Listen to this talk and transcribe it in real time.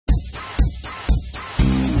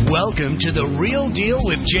Welcome to The Real Deal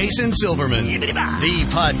with Jason Silverman, the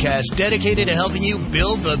podcast dedicated to helping you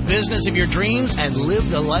build the business of your dreams and live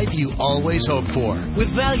the life you always hoped for, with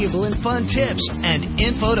valuable and fun tips and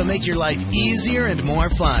info to make your life easier and more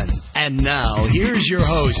fun. And now, here's your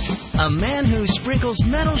host, a man who sprinkles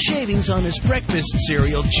metal shavings on his breakfast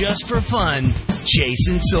cereal just for fun,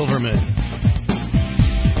 Jason Silverman.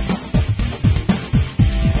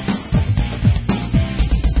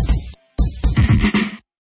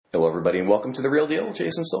 Hello, everybody, and welcome to The Real Deal with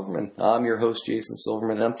Jason Silverman. I'm your host, Jason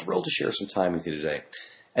Silverman, and I'm thrilled to share some time with you today.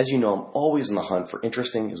 As you know, I'm always in the hunt for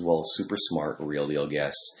interesting as well as super smart Real Deal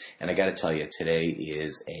guests, and I got to tell you, today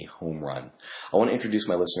is a home run. I want to introduce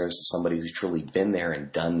my listeners to somebody who's truly been there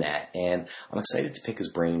and done that, and I'm excited to pick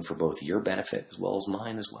his brain for both your benefit as well as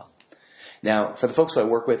mine as well. Now, for the folks who I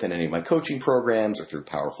work with in any of my coaching programs or through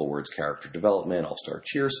Powerful Words Character Development, All-Star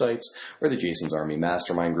Cheer sites, or the Jason's Army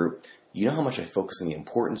Mastermind Group, you know how much I focus on the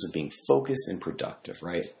importance of being focused and productive,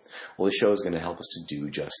 right? Well, this show is going to help us to do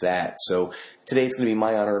just that. So today it's going to be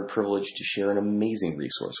my honor and privilege to share an amazing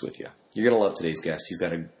resource with you. You're going to love today's guest. He's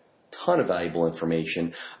got a ton of valuable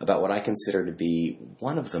information about what I consider to be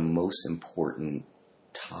one of the most important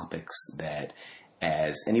topics that,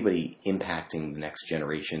 as anybody impacting the next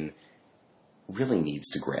generation, really needs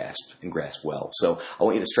to grasp and grasp well. So I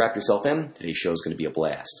want you to strap yourself in. Today's show is going to be a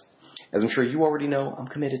blast. As I'm sure you already know, I'm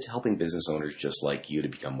committed to helping business owners just like you to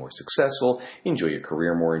become more successful, enjoy your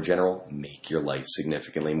career more in general, make your life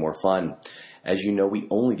significantly more fun. As you know, we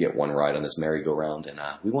only get one ride on this merry-go-round, and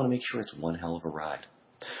we want to make sure it's one hell of a ride.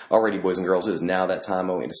 Alrighty, boys and girls, it is now that time.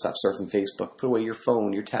 I want you to stop surfing Facebook, put away your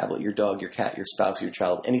phone, your tablet, your dog, your cat, your spouse, your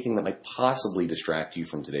child, anything that might possibly distract you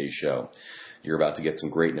from today's show. You're about to get some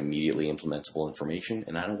great and immediately implementable information,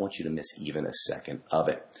 and I don't want you to miss even a second of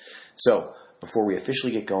it. So, before we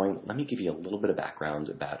officially get going, let me give you a little bit of background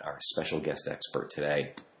about our special guest expert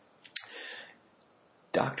today.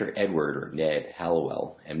 Dr. Edward, or Ned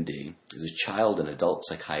Hallowell, MD, is a child and adult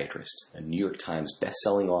psychiatrist, a New York Times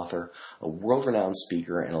best-selling author, a world-renowned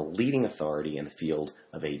speaker, and a leading authority in the field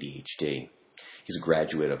of ADHD. He's a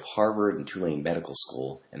graduate of Harvard and Tulane Medical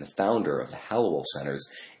School and the founder of the Hallowell Centers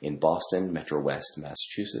in Boston, Metro West,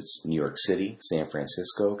 Massachusetts, New York City, San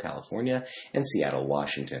Francisco, California, and Seattle,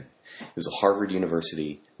 Washington. He was a Harvard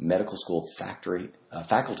University Medical School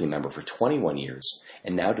faculty member for 21 years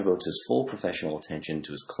and now devotes his full professional attention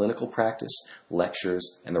to his clinical practice,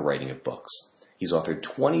 lectures, and the writing of books. He's authored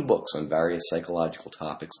 20 books on various psychological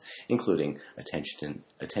topics, including attention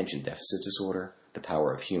deficit disorder, the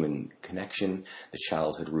power of human connection, the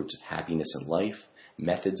childhood roots of happiness in life,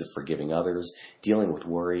 methods of forgiving others, dealing with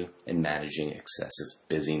worry, and managing excessive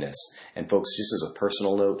busyness. And folks, just as a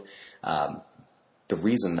personal note, the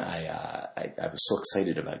reason I was so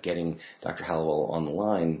excited about getting Dr. Hallowell on the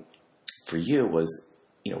line for you was,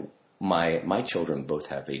 my children both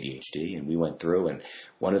have ADHD, and we went through, and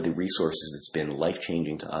one of the resources that's been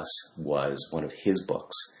life-changing to us was one of his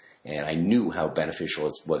books. And I knew how beneficial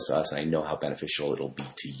it was to us, and I know how beneficial it'll be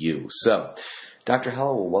to you. So, Dr.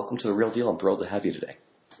 Hallowell, welcome to The Real Deal. I'm thrilled to have you today.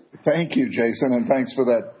 Thank you, Jason, and thanks for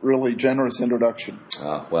that really generous introduction.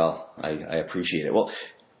 Well, I appreciate it. Well,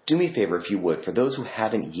 do me a favor, if you would, for those who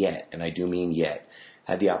haven't yet, and I do mean yet,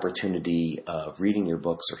 had the opportunity of reading your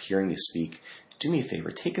books or hearing you speak, do me a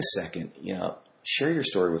favor, take a second, share your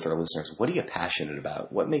story with our listeners. What are you passionate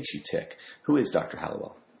about? What makes you tick? Who is Dr.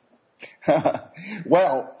 Hallowell?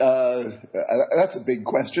 Well, that's a big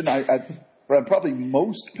question. I'm probably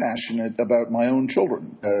most passionate about my own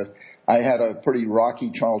children. I had a pretty rocky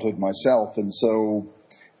childhood myself, and so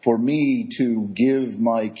for me to give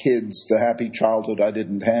my kids the happy childhood I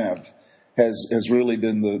didn't have has really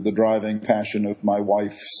been the driving passion of my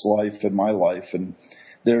wife's life and my life. And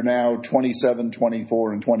they're now 27,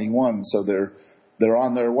 24, and 21, so they're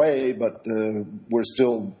on their way, but we're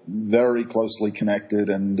still very closely connected.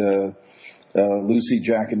 And Lucy,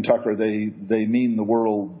 Jack, and Tucker, they mean the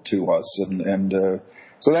world to us, and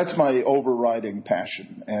so that's my overriding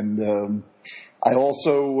passion. And I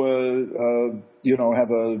also,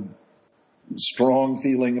 have a strong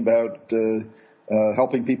feeling about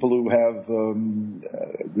helping people who have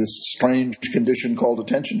this strange condition called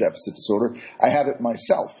attention deficit disorder. I have it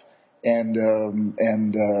myself, and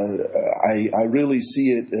I really see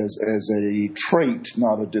it as a trait,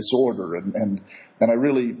 not a disorder. And I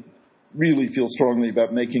really feel strongly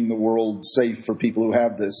about making the world safe for people who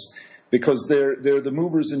have this, because they're the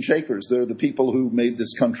movers and shakers. They're the people who made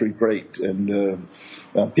this country great, and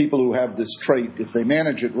people who have this trait, if they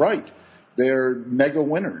manage it right, they're mega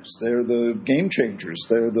winners. They're the game changers.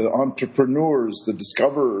 They're the entrepreneurs, the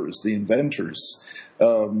discoverers, the inventors.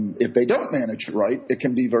 if they don't manage it right, it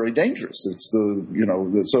can be very dangerous. It's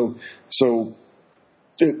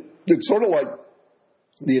it's sort of like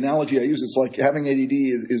the analogy I use. It's like having ADD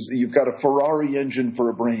is you've got a Ferrari engine for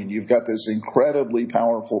a brain. You've got this incredibly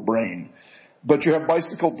powerful brain, but you have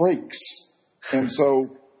bicycle brakes. And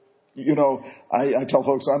so, I tell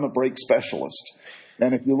folks I'm a brake specialist.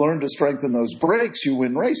 And if you learn to strengthen those brakes, you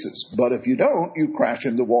win races. But if you don't, you crash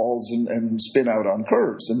into walls and spin out on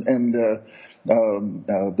curves.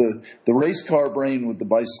 The race car brain with the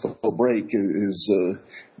bicycle brake is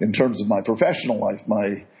in terms of my professional life,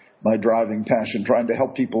 my driving passion, trying to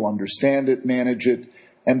help people understand it, manage it,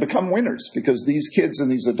 and become winners. Because these kids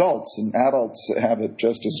and these adults, and adults have it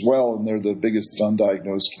just as well, and they're the biggest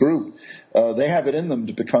undiagnosed group, they have it in them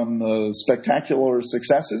to become spectacular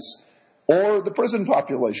successes, or the prison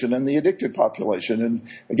population and the addicted population. And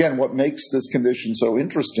again, what makes this condition so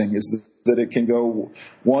interesting is that it can go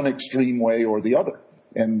one extreme way or the other.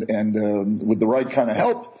 And with the right kind of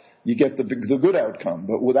help, you get the good outcome.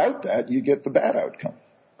 But without that, you get the bad outcome.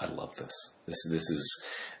 I love this. This is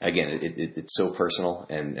again, it's so personal,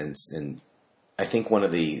 and I think one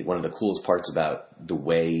of the coolest parts about the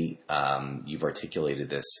way you've articulated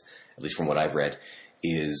this, at least from what I've read,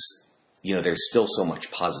 is there's still so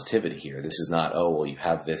much positivity here. This is not, oh, well, you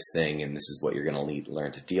have this thing and this is what you're going to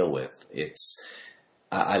learn to deal with.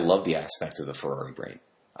 I love the aspect of the Ferrari brain.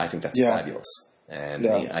 I think that's fabulous. And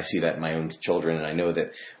I see that in my own children. And I know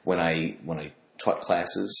that when I taught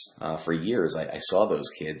classes for years, I saw those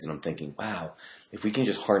kids and I'm thinking, wow, if we can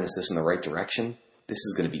just harness this in the right direction, this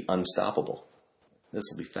is going to be unstoppable. This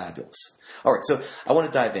will be fabulous. All right. So I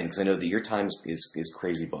want to dive in because I know that your time is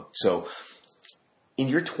crazy booked. So in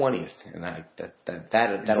your 20th, and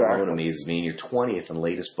that alone amazes me, in your 20th and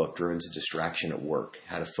latest book, Driven to Distraction at Work,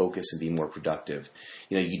 How to Focus and Be More Productive,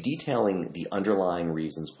 you're detailing the underlying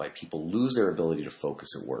reasons why people lose their ability to focus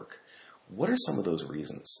at work. What are some of those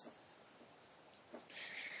reasons?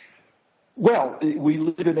 Well, we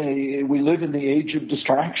live in the age of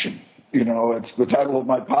distraction. It's the title of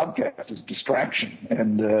my podcast is Distraction,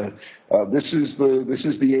 and this is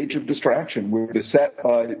the age of distraction. We're beset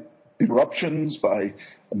by interruptions, by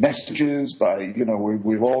messages, by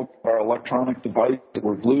we've all got our electronic device that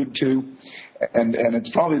we're glued to, and it's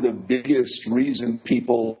probably the biggest reason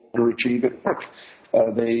people underachieve at work.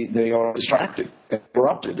 They are distracted,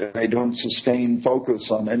 interrupted, and they don't sustain focus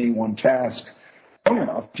on any one task long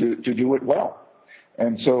enough to do it well.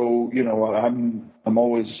 And so I'm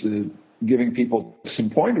always giving people some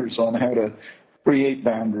pointers on how to create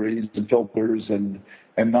boundaries and filters and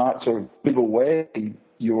not sort of give away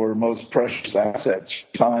your most precious assets,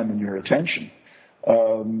 time and your attention,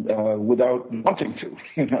 without wanting to.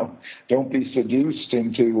 Don't be seduced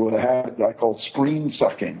into a habit I call screen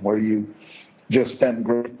sucking, where you just spend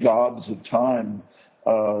great gobs of time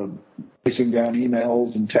chasing down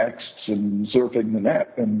emails and texts and surfing the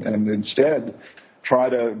net, and instead try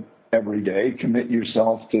to every day commit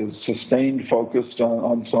yourself to sustained focus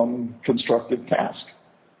on some constructive task.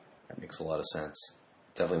 That makes a lot of sense.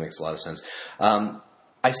 Definitely makes a lot of sense.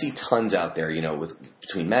 I see tons out there,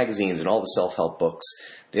 between magazines and all the self-help books.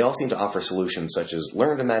 They all seem to offer solutions such as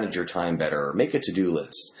learn to manage your time better or make a to-do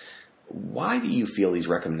list. Why do you feel these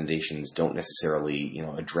recommendations don't necessarily,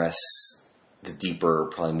 address the deeper,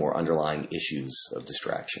 probably more underlying issues of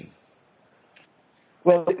distraction?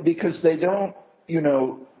 Well, because they don't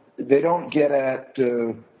get at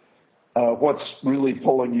what's really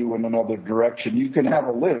pulling you in another direction. You can have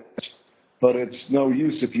a list, but it's no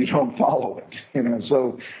use if you don't follow it.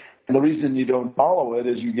 So the reason you don't follow it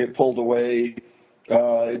is you get pulled away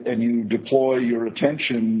and you deploy your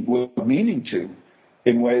attention with meaning to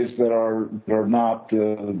in ways that are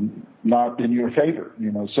not in your favor.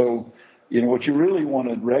 So what you really want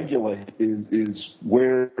to regulate is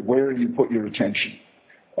where you put your attention,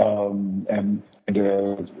 and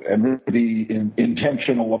really be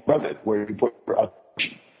intentional about it, where you put your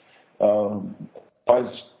attention.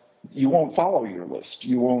 Otherwise, you won't follow your list.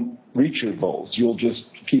 You won't reach your goals. You'll just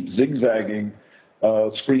keep zigzagging,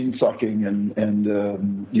 screen sucking, and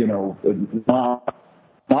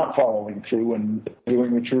not following through and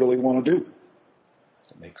doing what you really want to do.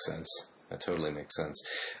 That makes sense. That totally makes sense.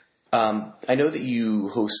 I know that you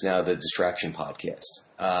host now the Distraction podcast.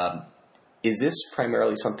 Is this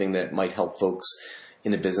primarily something that might help folks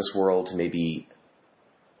in the business world to maybe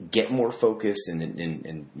get more focused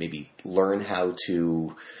and maybe learn how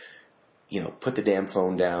to, put the damn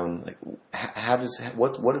phone down? Like,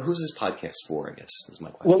 who's this podcast for, I guess, is my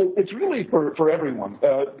question. Well, it's really for everyone.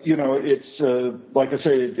 It's, like I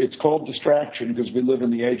say, it's called Distraction because we live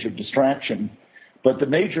in the age of distraction. But the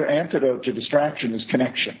major antidote to distraction is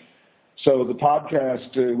connection. So the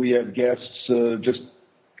podcast, we have guests. Just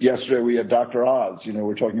yesterday, we had Dr. Oz.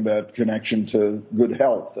 We're talking about connection to good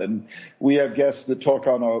health, and we have guests that talk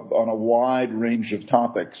on a wide range of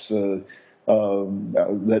topics that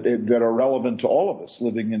are relevant to all of us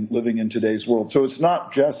living in today's world. So it's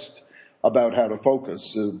not just about how to focus.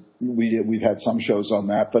 We've had some shows on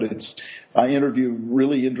that, but I interview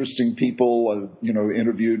really interesting people.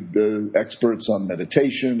 Interviewed experts on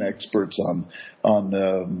meditation, experts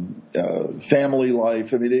on family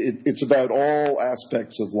life. I mean, it's about all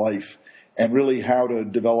aspects of life and really how to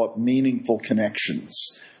develop meaningful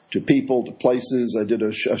connections to people, to places. I did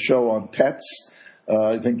a show on pets.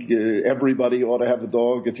 I think everybody ought to have a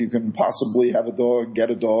dog. If you can possibly have a dog,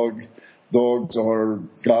 get a dog. Dogs are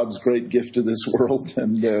God's great gift to this world,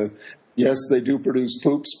 and yes, they do produce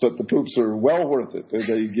poops, but the poops are well worth it.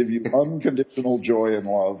 They give you unconditional joy and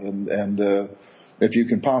love, and if you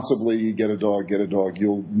can possibly get a dog.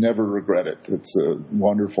 You'll never regret it. It's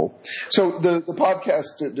wonderful. So the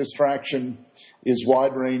podcast Distraction is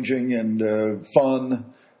wide-ranging and fun.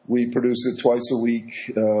 We produce it twice a week.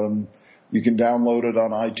 You can download it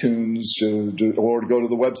on iTunes or go to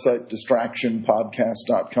the website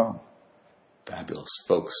distractionpodcast.com. Fabulous,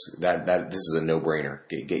 folks. That this is a no-brainer.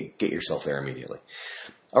 Get yourself there immediately.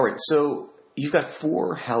 All right, so you've got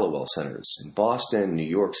 4 Hallowell centers in Boston, New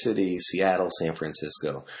York City, Seattle, San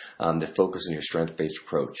Francisco that focus on your strength-based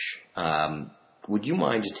approach. Would you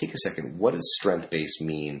mind just take a second? What does strength-based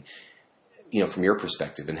mean, from your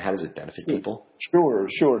perspective, and how does it benefit people? Sure.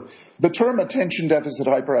 The term attention deficit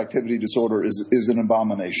hyperactivity disorder is an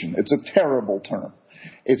abomination. It's a terrible term.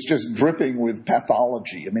 It's just dripping with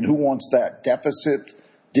pathology. I mean, who wants that? Deficit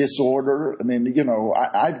disorder? I mean,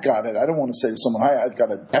 I've got it. I don't want to say to someone, I've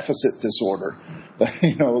got a deficit disorder.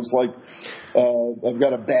 It's like I've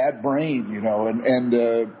got a bad brain, and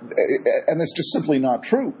it's just simply not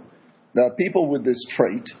true. People with this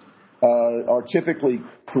trait are typically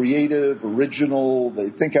creative, original. They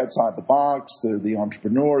think outside the box. They're the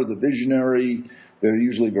entrepreneur, the visionary. They're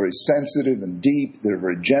usually very sensitive and deep. They're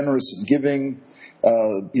very generous and giving.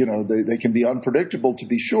 They can be unpredictable, to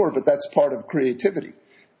be sure, but that's part of creativity,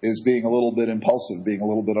 is being a little bit impulsive, being a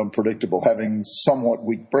little bit unpredictable, having somewhat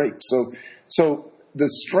weak breaks. So the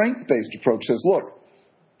strength-based approach says, look,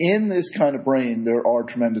 in this kind of brain, there are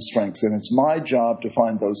tremendous strengths, and it's my job to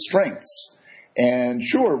find those strengths. And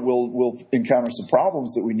sure, we'll encounter some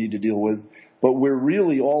problems that we need to deal with, but we're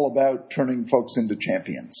really all about turning folks into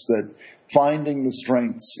champions, that finding the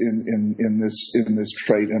strengths in this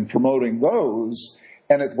trait and promoting those,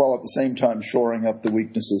 and while at the same time shoring up the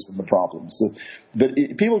weaknesses and the problems. But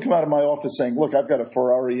people come out of my office saying, look, I've got a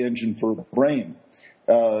Ferrari engine for the brain.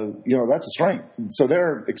 That's a strength. So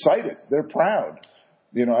they're excited. They're proud.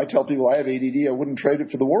 I tell people I have ADD. I wouldn't trade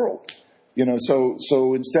it for the world.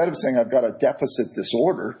 So instead of saying I've got a deficit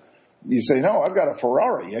disorder, you say, no, I've got a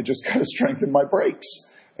Ferrari. I just got to strengthen my brakes,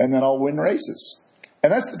 and then I'll win races.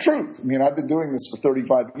 And that's the truth. I mean, I've been doing this for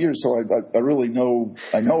 35 years, so I really know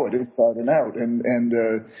it inside and out. And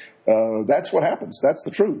that's what happens. That's the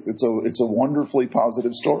truth. It's a wonderfully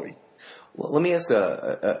positive story. Well, let me ask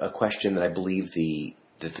a question that I believe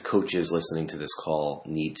that the coaches listening to this call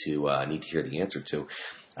need to hear the answer to.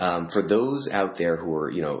 For those out there who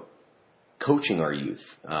are, coaching our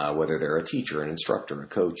youth, whether they're a teacher, an instructor, a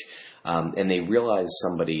coach, and they realize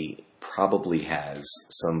somebody probably has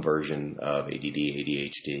some version of ADD,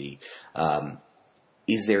 ADHD,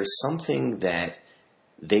 is there something that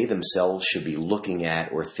they themselves should be looking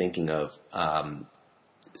at or thinking of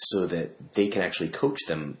so that they can actually coach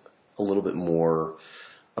them a little bit more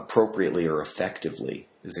appropriatly or effectively?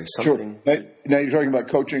 Is there something? Sure. Now you're talking about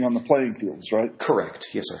coaching on the playing fields, right? Correct.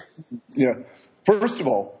 Yes, sir. Yeah. First of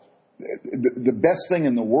all, the best thing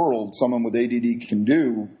in the world someone with ADD can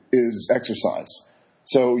do is exercise.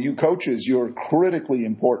 So you coaches, you're critically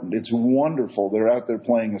important. It's wonderful. They're out there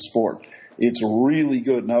playing a sport. It's really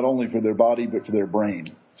good, not only for their body, but for their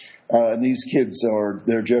brain. And these kids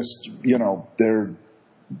they're just, they're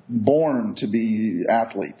born to be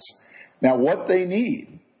athletes. Now, what they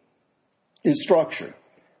need is structure.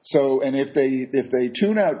 So, and if they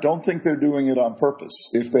tune out, don't think they're doing it on purpose.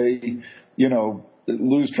 If they,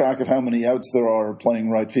 lose track of how many outs there are playing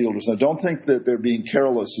right field or something, don't think that they're being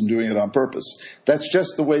careless and doing it on purpose. That's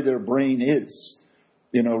just the way their brain is.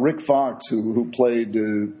 Rick Fox, who played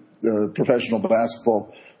professional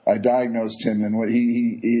basketball, I diagnosed him, and what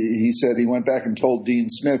he said, he went back and told Dean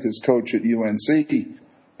Smith, his coach at UNC,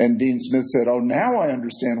 and Dean Smith said, "Oh, now I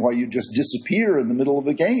understand why you just disappear in the middle of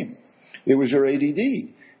a game. It was your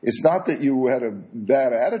ADD. It's not that you had a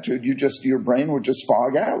bad attitude. Your brain would just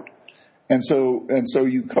fog out." And so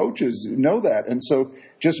you coaches know that. And so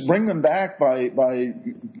just bring them back by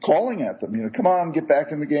calling at them. Come on, get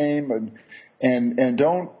back in the game, and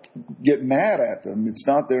don't get mad at them. It's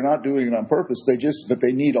not, they're not doing it on purpose. But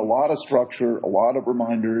they need a lot of structure, a lot of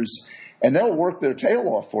reminders, and they'll work their tail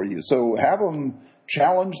off for you. So have them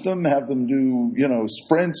challenge them, have them do,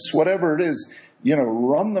 sprints, whatever it is,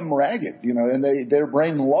 run them ragged, and their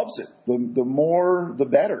brain loves it. The more, the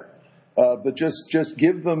better. But just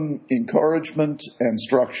give them encouragement and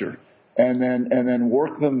structure, and then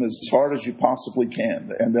work them as hard as you possibly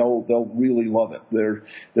can, and they'll really love it. They're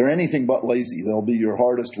anything but lazy. They'll be your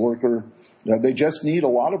hardest worker. They just need a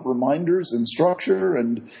lot of reminders and structure,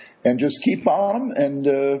 and just keep on them, and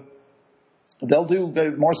they'll do.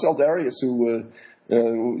 Marcel Darius, who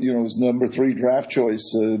was number 3 draft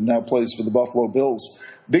choice, now plays for the Buffalo Bills,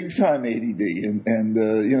 big time ADD,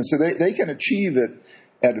 and so they can achieve it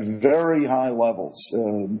at very high levels,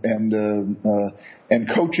 and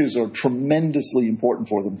coaches are tremendously important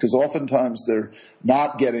for them, because oftentimes they're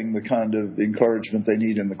not getting the kind of encouragement they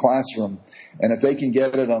need in the classroom, and if they can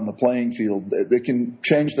get it on the playing field, they can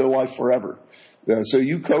change their life forever. So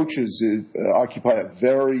you coaches occupy a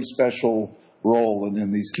very special role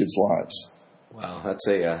in these kids' lives. Wow, that's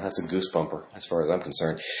a goosebumper as far as I'm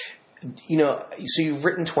concerned. So you've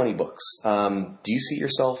written 20 books. Do you see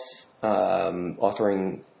yourself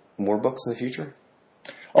authoring more books in the future?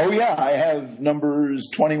 Oh, yeah. I have numbers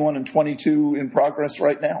 21 and 22 in progress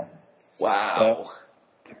right now. Wow.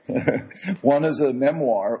 One is a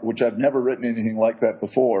memoir, which I've never written anything like that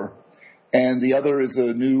before. And the other is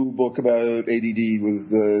a new book about ADD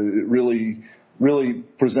with really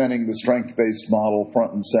presenting the strength-based model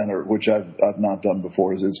front and center, which I've not done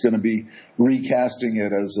before. It's going to be recasting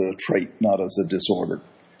it as a trait, not as a disorder.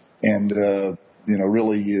 And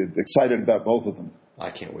really excited about both of them. I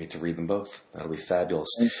can't wait to read them both. That'll be fabulous.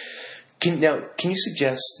 Can you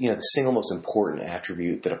suggest, the single most important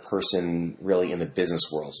attribute that a person really in the business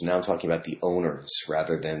world, so now I'm talking about the owners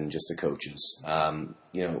rather than just the coaches,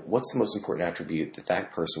 what's the most important attribute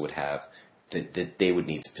that person would have that they would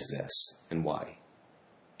need to possess, and why?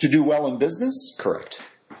 To do well in business? Correct.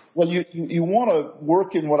 Well, you want to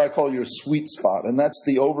work in what I call your sweet spot, and that's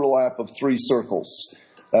the overlap of 3 circles.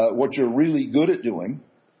 What you're really good at doing,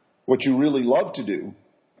 what you really love to do,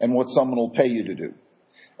 and what someone will pay you to do.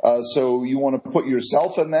 So you want to put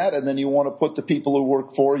yourself in that, and then you want to put the people who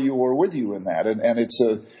work for you or with you in that. And it's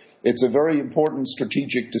a very important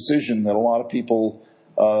strategic decision that a lot of people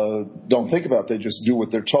don't think about. They just do what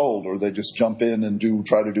they're told, or they just jump in and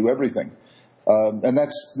try to do everything. And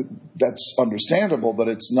that's understandable, but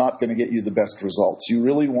it's not going to get you the best results. You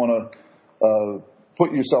really want to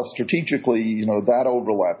put yourself strategically, that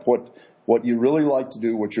overlap, what you really like to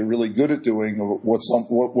do, what you're really good at doing, what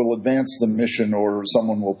will advance the mission or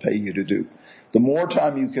someone will pay you to do. The more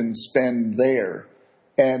time you can spend there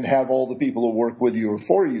and have all the people who work with you or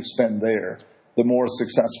for you spend there, the more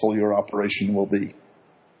successful your operation will be.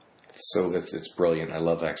 So it's brilliant. I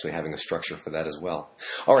love actually having a structure for that as well.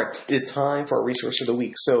 All right, it's time for our resource of the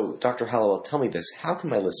week. So, Dr. Hallowell, tell me this. How can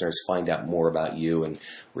my listeners find out more about you and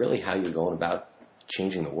really how you're going about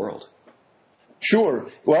changing the world? Sure.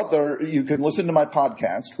 Well, you can listen to my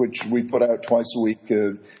podcast, which we put out twice a week,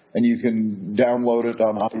 and you can download it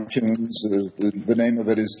on iTunes. The name of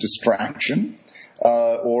it is Distraction,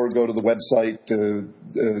 or go to the website,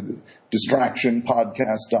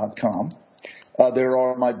 distractionpodcast.com. There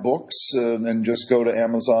are my books, and just go to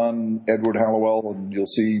Amazon, Edward Hallowell, and you'll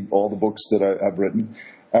see all the books that I've written.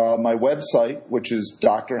 My website, which is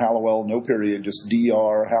Dr. Hallowell, no period, just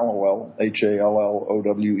Dr. Hallowell,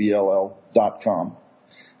 HALLOWELL.com.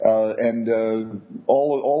 And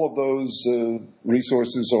all of those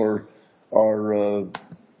resources are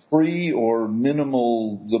free or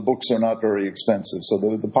minimal. The books are not very expensive. So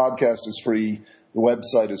the podcast is free, the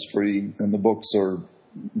website is free, and the books are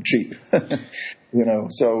cheap.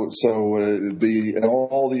 So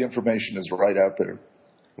all the information is right out there.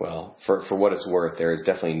 Well, for what it's worth, there is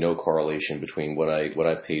definitely no correlation between what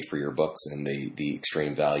I've paid for your books and the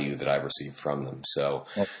extreme value that I received from them. So,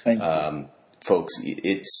 folks,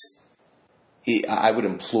 I would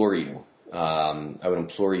implore you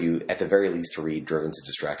at the very least to read Driven to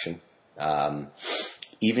Distraction.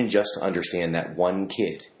 Even just to understand that one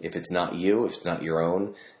kid, if it's not you, if it's not your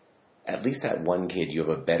own, at least that one kid, you have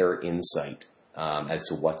a better insight as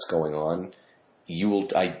to what's going on.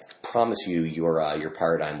 I promise you, your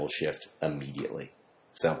paradigm will shift immediately.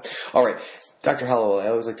 So, all right, Dr. Hallowell, I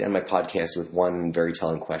always like to end my podcast with one very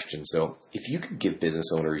telling question. So, if you could give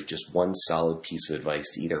business owners just one solid piece of advice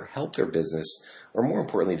to either help their business or, more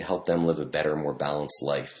importantly, to help them live a better, more balanced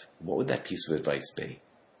life, what would that piece of advice be?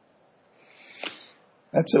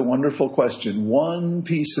 That's a wonderful question. One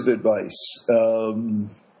piece of advice.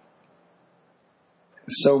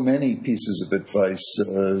 So many pieces of advice.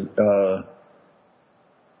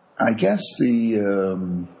 I guess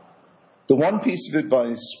the one piece of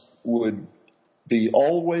advice would be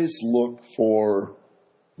always look for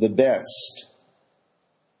the best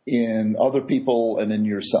in other people and in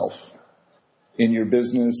yourself. In your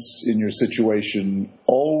business, in your situation,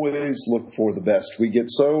 always look for the best. We get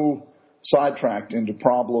so sidetracked into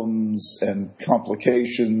problems and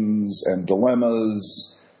complications and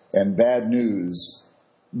dilemmas and bad news.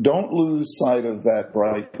 Don't lose sight of that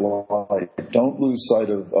bright light. Don't lose sight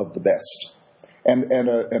of the best. And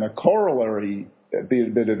a corollary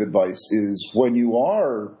bit of advice is when you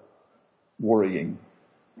are worrying,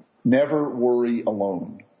 never worry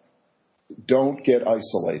alone. Don't get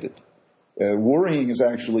isolated. Worrying is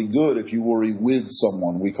actually good if you worry with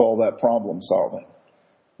someone. We call that problem solving.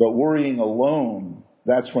 But worrying alone,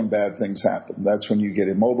 that's when bad things happen. That's when you get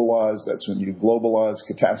immobilized. That's when you globalize,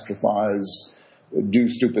 catastrophize, do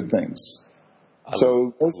stupid things.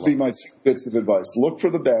 So those would be my 2 bits of advice. Look for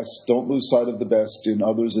the best. Don't lose sight of the best in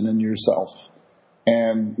others and in yourself.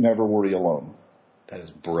 And never worry alone. That is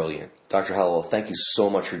brilliant. Dr. Hallowell, thank you so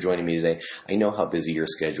much for joining me today. I know how busy your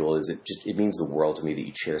schedule is. It means the world to me that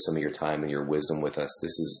you share some of your time and your wisdom with us.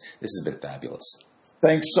 This has been fabulous.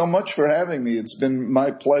 Thanks so much for having me. It's been my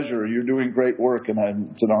pleasure. You're doing great work, and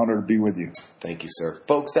it's an honor to be with you. Thank you, sir.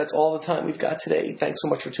 Folks, that's all the time we've got today. Thanks so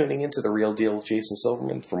much for tuning in to The Real Deal with Jason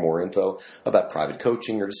Silverman. For more info about private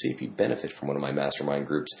coaching or to see if you benefit from one of my mastermind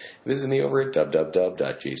groups, visit me over at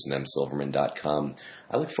www.jasonmsilverman.com.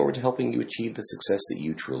 I look forward to helping you achieve the success that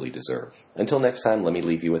you truly deserve. Until next time, let me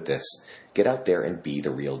leave you with this. Get out there and be the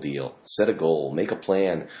real deal. Set a goal, make a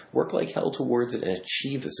plan, work like hell towards it, and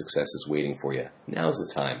achieve the success that's waiting for you. Now's the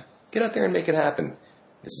time. Get out there and make it happen.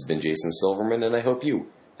 This has been Jason Silverman, and I hope you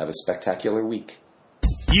have a spectacular week.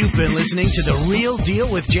 You've been listening to The Real Deal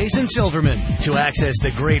with Jason Silverman. To access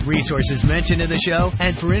the great resources mentioned in the show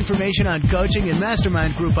and for information on coaching and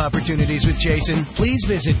mastermind group opportunities with Jason, please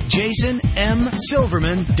visit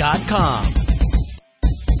jasonmsilverman.com.